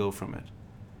we can go from it,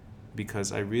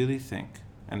 because I really think,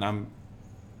 and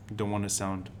don't want to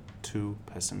sound too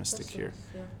pessimistic here,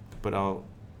 Yeah. but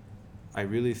I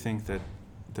really think that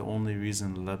the only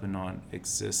reason Lebanon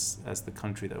exists as the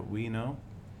country that we know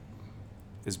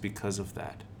is because of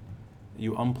that.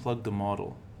 You unplug the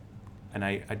model. And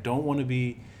I don't want to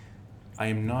be, I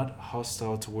am not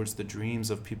hostile towards the dreams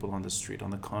of people on the street. On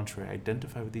the contrary, I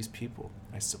identify with these people.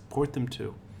 I support them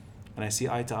too. And I see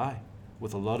eye to eye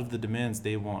with a lot of the demands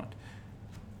they want.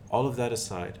 All of that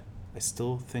aside, I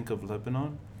still think of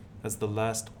Lebanon as the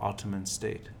last Ottoman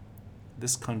state.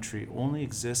 This country only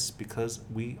exists because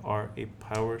we are a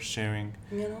power sharing.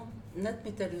 You know, let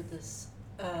me tell you this.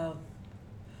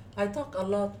 I talk a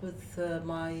lot with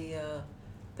my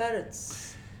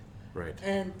parents. Right.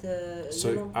 And So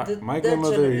you know, my their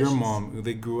grandmother, your generations. mom,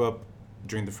 they grew up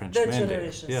during the French Their Mandate.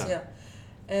 generations, yeah.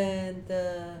 And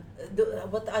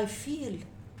what I feel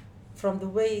from the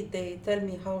way they tell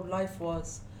me how life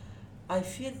was, I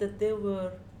feel that they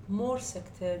were more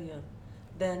sectarian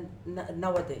than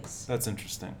nowadays. That's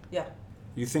interesting. Yeah.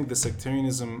 You think the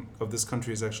sectarianism of this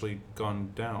country has actually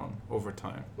gone down over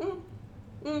time?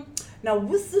 Now,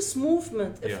 with this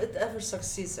movement, if Yeah. it ever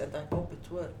succeeds, and I hope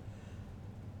it will,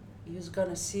 you're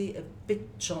gonna see a big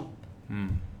jump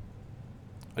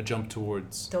A jump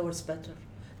towards. towards better,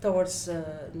 towards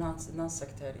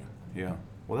non-sectarian. Yeah.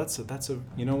 Well, that's a.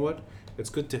 You know what? It's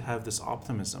good to have this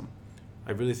optimism.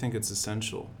 I really think it's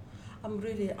essential. I'm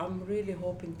really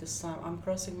hoping this time. I'm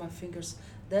crossing my fingers.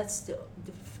 That's the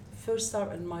first time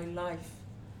in my life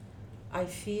I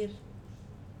feel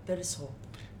there is hope.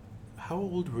 How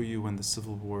old were you when the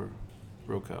Civil War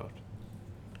broke out?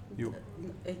 You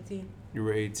 18. You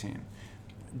were 18.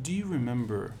 Do you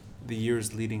remember the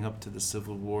years leading up to the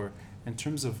Civil War in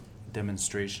terms of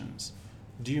demonstrations?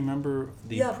 Do you remember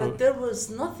the... Yeah, but there was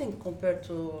nothing compared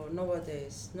to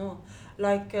nowadays. No,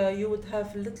 like you would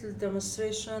have little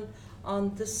demonstration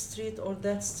on this street or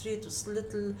that street, with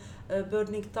little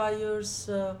burning tires.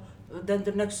 Then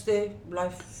the next day,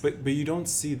 life. But you don't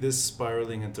see this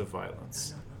spiraling into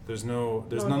violence. There's none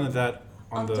No. of that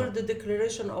on Until the... the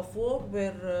declaration of war,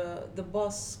 where the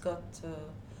bus got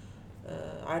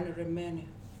Ain Remani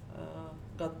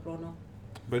got blown up.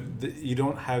 But you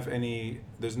don't have any...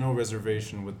 There's no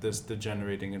reservation with this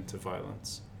degenerating into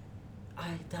violence.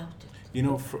 I doubt it. You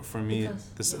know, for me,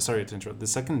 Because- sorry to interrupt, the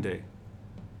second day,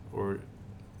 or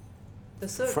The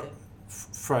third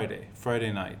day.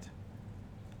 Friday night,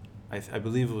 I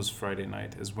believe it was Friday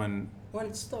night, is when When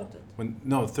it started.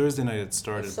 no, Thursday night it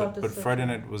started, started but Thursday. Friday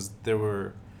night there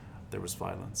was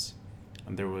violence,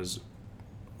 and there was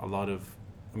a lot of...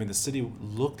 I mean, the city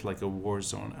looked like a war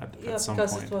zone Yeah, at some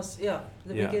because point. it was the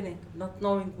Yeah. beginning, not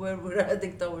knowing where we're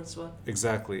heading towards what.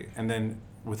 Exactly, and then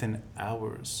within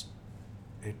hours,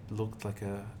 it looked like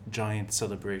a giant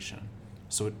celebration.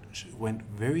 So it went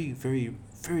very, very,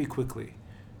 very quickly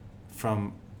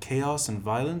from chaos and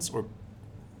violence, or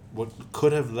what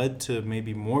could have led to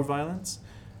maybe more violence,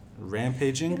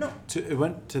 rampaging, You know- it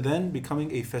went to then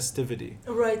becoming a festivity.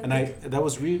 Right. And that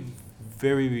was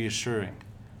very reassuring.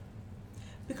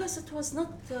 Because it was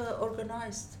not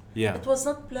organized. Yeah, It was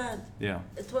not planned. yeah,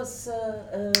 It was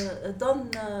done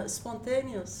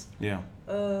spontaneous, yeah,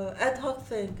 ad hoc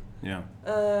thing. yeah,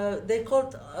 They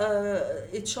called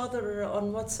each other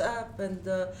on WhatsApp and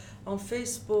on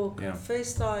Facebook, Yeah. and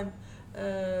FaceTime.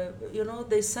 You know,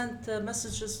 they sent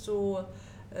messages to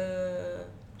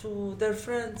their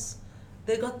friends.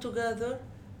 They got together,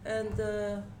 and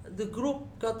the group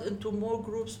got into more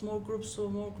groups,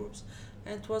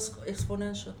 and it was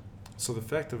exponential So the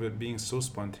fact of it being so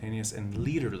spontaneous and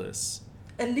leaderless,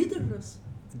 and leaderless.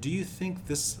 do you think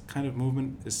this kind of movement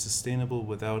is sustainable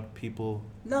without people?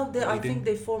 Now I Leading? think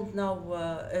they formed now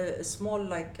a small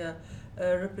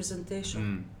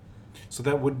representation. So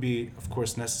that would be, of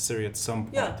course, necessary at some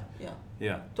point.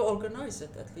 Yeah. To organize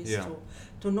it at least, Yeah.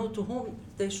 to know to whom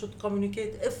they should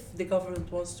communicate if the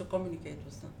government wants to communicate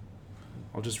with them.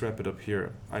 I'll just wrap it up here.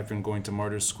 I've been going to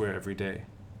Martyrs Square every day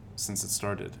since it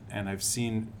started, and I've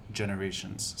seen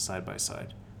generations side by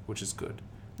side, which is good.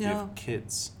 You Yeah. have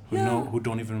kids who Yeah.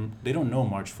 they don't know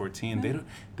March 14. Yeah.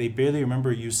 They barely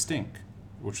remember You Stink,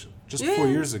 which just 4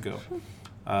 Yeah. years ago.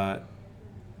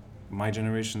 My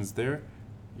generation's there.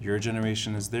 Your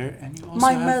generation is there, and you also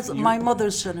have My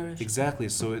mother's generation. exactly.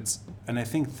 So and I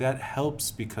think that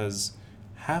helps because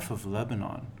half of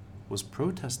Lebanon was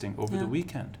protesting over the Yeah.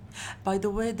 weekend. By the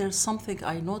way, there's something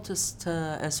I noticed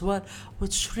as well,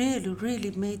 which really,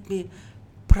 really made me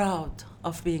proud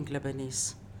of being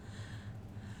Lebanese.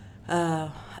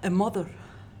 A mother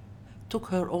took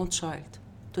her own child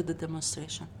to the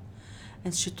demonstration,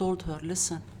 and she told her,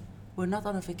 listen, we're not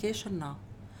on a vacation now.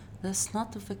 That's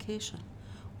not a vacation.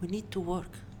 We need to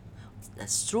work.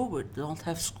 That's true, we don't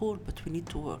have school, but we need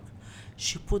to work.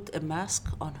 She put a mask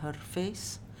on her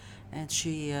face, and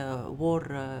she wore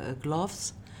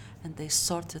gloves, and they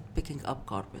started picking up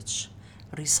garbage,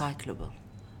 recyclable,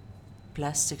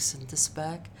 plastics in this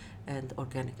bag and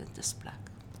organic in this bag.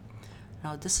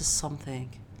 Now, this is something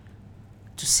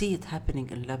to see it happening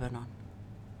in Lebanon.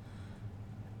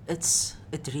 It's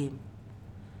a dream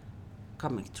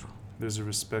coming true. There's a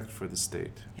respect for the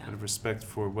state, Yeah. and a respect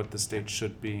for what the state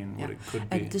should be and what Yeah. it could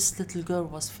be. And this little girl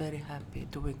was very happy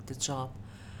doing the job.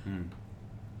 Mm.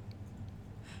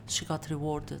 She got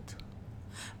rewarded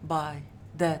by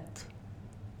that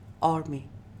army,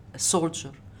 a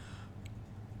soldier.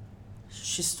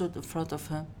 She stood in front of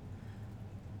him,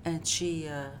 and she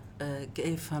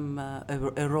gave him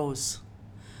a rose.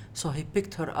 So he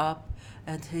picked her up,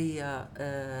 and he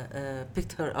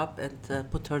picked her up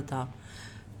and put her down.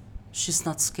 She's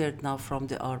not scared now from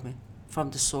the army,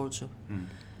 from the soldier. Mm.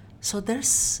 So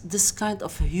there's this kind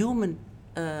of human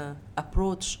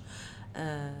approach.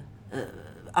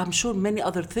 I'm sure many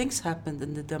other things happened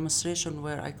in the demonstration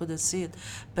where I couldn't see it,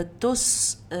 but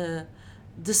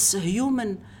this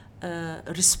human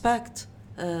respect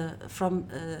from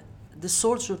the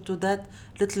soldier to that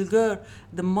little girl,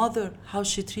 the mother, how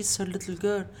she treats her little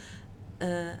girl,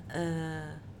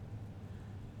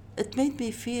 it made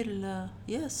me feel,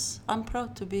 yes, I'm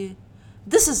proud to be.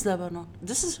 This is Lebanon.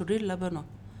 This is real Lebanon.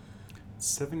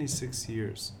 76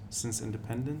 years since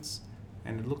independence,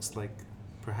 and it looks like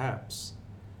perhaps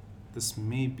this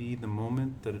may be the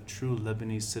moment that a true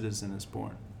Lebanese citizen is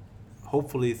born.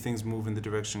 Hopefully things move in the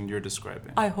direction you're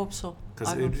describing. I hope so.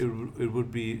 Because it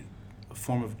would be a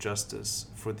form of justice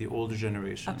for the older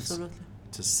generations Absolutely.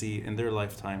 to see in their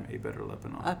lifetime a better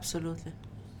Lebanon. Absolutely.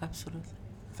 Absolutely.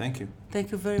 Thank you.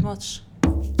 Thank you very much.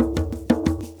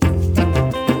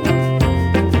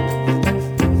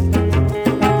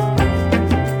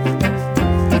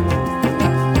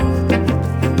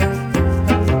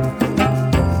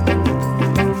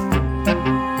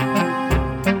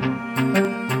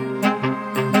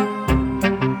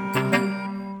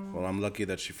 Well, I'm lucky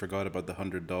that she forgot about the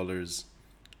 $100,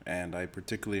 and I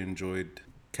particularly enjoyed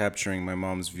capturing my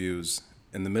mom's views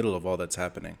in the middle of all that's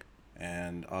happening.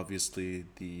 And obviously,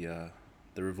 the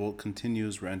revolt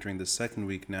continues. We're entering the second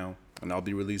week now, and I'll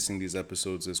be releasing these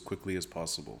episodes as quickly as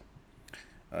possible.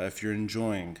 If you're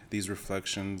enjoying these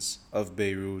reflections of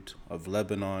Beirut, of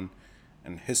Lebanon,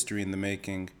 and history in the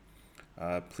making,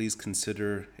 please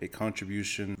consider a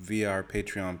contribution via our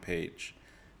Patreon page.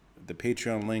 The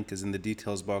Patreon link is in the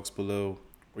details box below,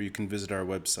 or you can visit our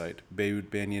website,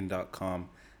 beirutbanyan.com,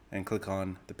 and click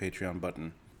on the Patreon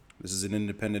button. This is an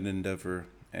independent endeavor,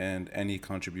 and any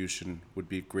contribution would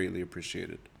be greatly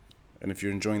appreciated. And if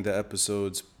you're enjoying the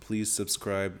episodes, please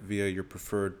subscribe via your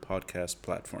preferred podcast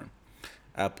platform.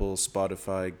 Apple,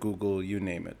 Spotify, Google, you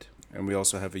name it. And we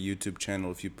also have a YouTube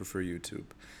channel if you prefer YouTube.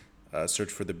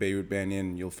 Search for the Beirut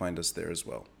Banyan, you'll find us there as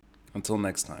well. Until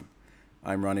next time,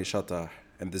 I'm Ronnie Chatah,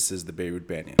 and this is the Beirut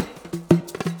Banyan.